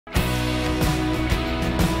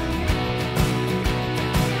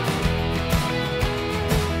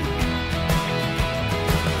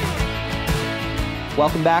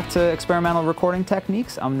Welcome back to Experimental Recording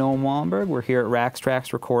Techniques. I'm Noam Wallenberg. We're here at Rax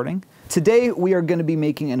Trax Recording. Today we are going to be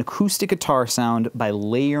making an acoustic guitar sound by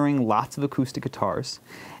layering lots of acoustic guitars.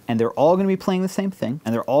 And they're all going to be playing the same thing,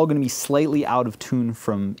 and they're all going to be slightly out of tune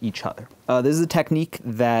from each other. This is a technique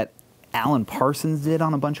that Alan Parsons did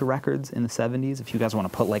on a bunch of records in the 70s. If you guys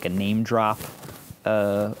want to put like a name drop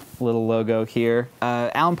little logo here.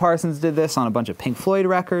 Alan Parsons did this on a bunch of Pink Floyd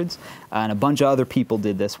records, and a bunch of other people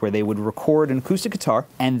did this where they would record an acoustic guitar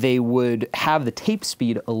and they would have the tape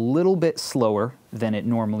speed a little bit slower than it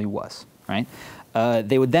normally was, right?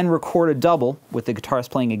 They would then record a double with the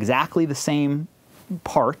guitarist playing exactly the same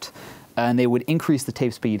part, and they would increase the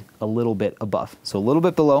tape speed a little bit above. So a little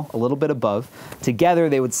bit below, a little bit above. Together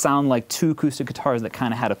they would sound like two acoustic guitars that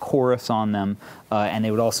kind of had a chorus on them, and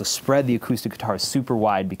they would also spread the acoustic guitars super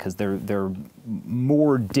wide because they're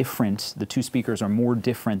more different. The two speakers are more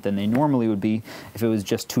different than they normally would be if it was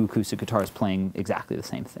just two acoustic guitars playing exactly the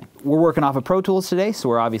same thing. We're working off of Pro Tools today, so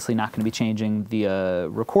we're obviously not going to be changing the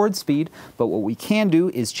record speed, but what we can do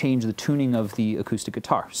is change the tuning of the acoustic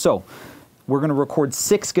guitar. So we're going to record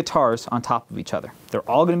 6 guitars on top of each other. They're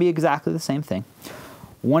all going to be exactly the same thing.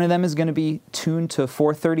 One of them is going to be tuned to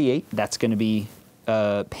 438. That's going to be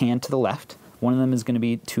panned to the left. One of them is going to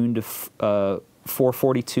be tuned to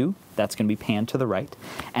 442. That's going to be panned to the right.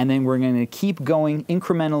 And then we're going to keep going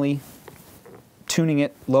incrementally, tuning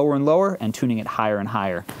it lower and lower and tuning it higher and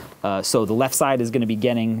higher. So the left side is going to be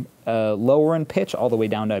getting lower in pitch all the way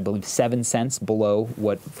down to, I believe, 7 cents below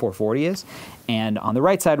what 440 is. And on the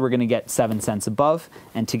right side, we're going to get 7 cents above.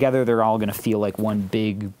 And together, they're all going to feel like one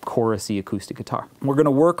big chorusy acoustic guitar. We're going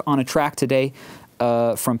to work on a track today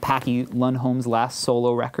from Packy Lundholm's last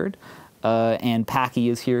solo record. And Packy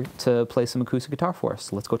is here to play some acoustic guitar for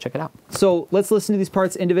us. Let's go check it out. So let's listen to these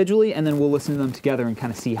parts individually, and then we'll listen to them together and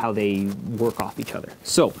kind of see how they work off each other.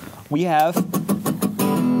 So we have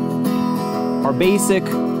our basic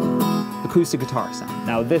acoustic guitar sound.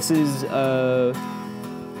 Now this is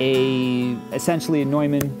essentially a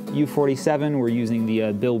Neumann U47. We're using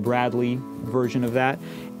the Bill Bradley version of that,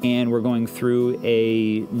 and we're going through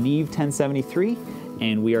a Neve 1073,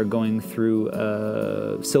 and we are going through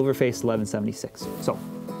Silverface 1176. So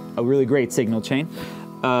a really great signal chain.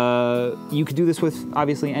 You could do this with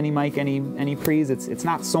obviously any mic, any pre's. It's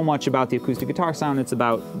not so much about the acoustic guitar sound, it's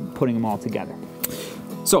about putting them all together.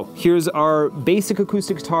 So here's our basic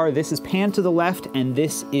acoustic guitar. This is panned to the left, and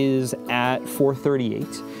this is at 438.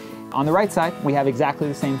 On the right side, we have exactly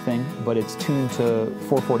the same thing, but it's tuned to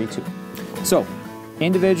 442. So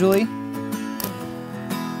individually,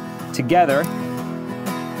 together,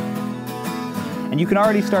 and you can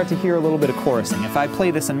already start to hear a little bit of chorusing. If I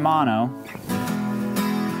play this in mono,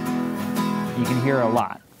 you can hear a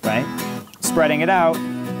lot, right? Spreading it out,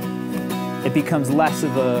 it becomes less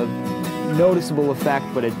of a noticeable effect,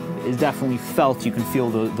 but it is definitely felt. You can feel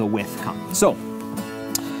the width come. So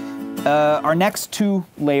our next 2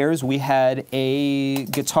 layers, we had a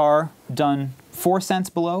guitar done 4 cents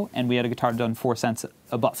below, and we had a guitar done 4 cents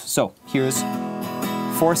above. So here's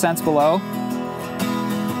 4 cents below,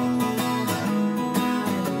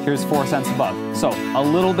 here's 4 cents above. So a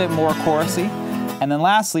little bit more chorusy. And then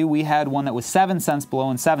lastly, we had one that was 7 cents below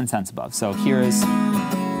and 7 cents above. So here is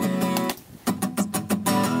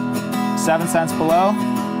 7 cents below,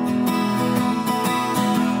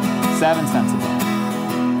 7 cents above.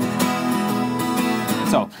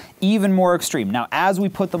 So even more extreme. Now, as we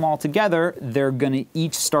put them all together, they're going to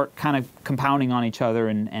each start kind of compounding on each other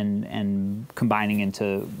and combining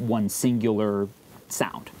into one singular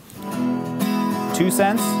sound. 2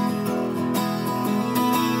 cents,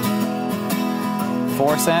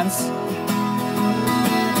 4 cents,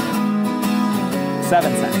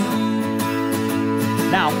 7 cents.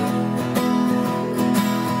 Now,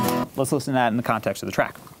 let's listen to that in the context of the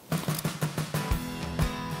track.